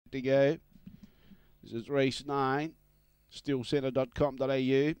to go. This is race 9.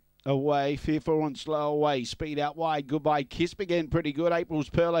 Stillcentre.com.au. Away, Fearful and Slow away. Speed out wide. Goodbye Kiss began pretty good. April's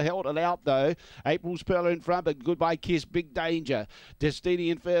Perla held it out though. April's Perla in front, but Goodbye Kiss, big danger.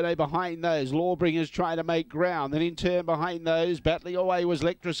 Destiny Inferno behind those. Lawbringers trying to make ground. Then in turn behind those, battling away was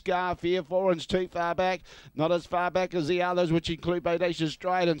Lectra Scar. Fearful and's too far back. Not as far back as the others, which include Bodacious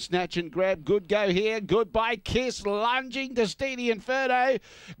Stride and Snatch and Grab. Good go here. Goodbye Kiss lunging. Destiny Inferno.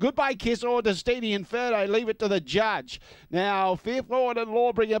 Goodbye Kiss or Destiny Inferno. Leave it to the judge. Now, Fearful and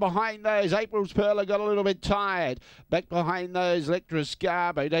Lawbringer behind those. April's Perla got a little bit tired. Back behind those, Lectra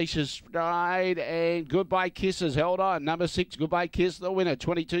Scar, Bodacious Stride, and Goodbye Kiss has held on. Number 6, Goodbye Kiss, the winner,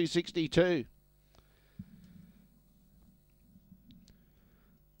 22.62.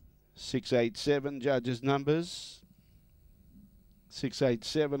 687 judges' numbers.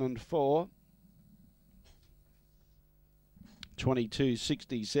 687 and 4.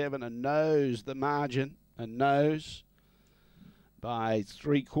 22.67, and nose the margin, and nose by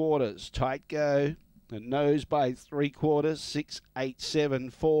 3/4. Tight go, and nose by 3/4.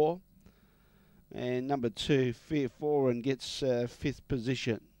 6.874, and number 2 Fear 4 and gets 5th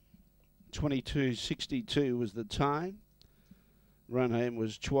position. 22.62 was the time. Run home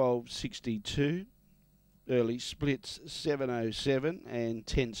was 12.62. Early splits 7.07 and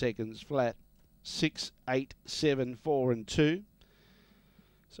 10 seconds flat. 6.874 and 2.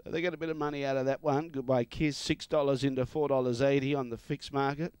 So they got a bit of money out of that one. Goodbye Kiss, $6 into $4.80 on the fixed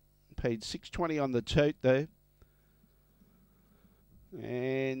market. Paid $6.20 on the tote though.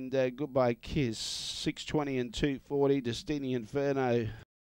 And Goodbye Kiss, $6.20 and $2.40. Destiny Inferno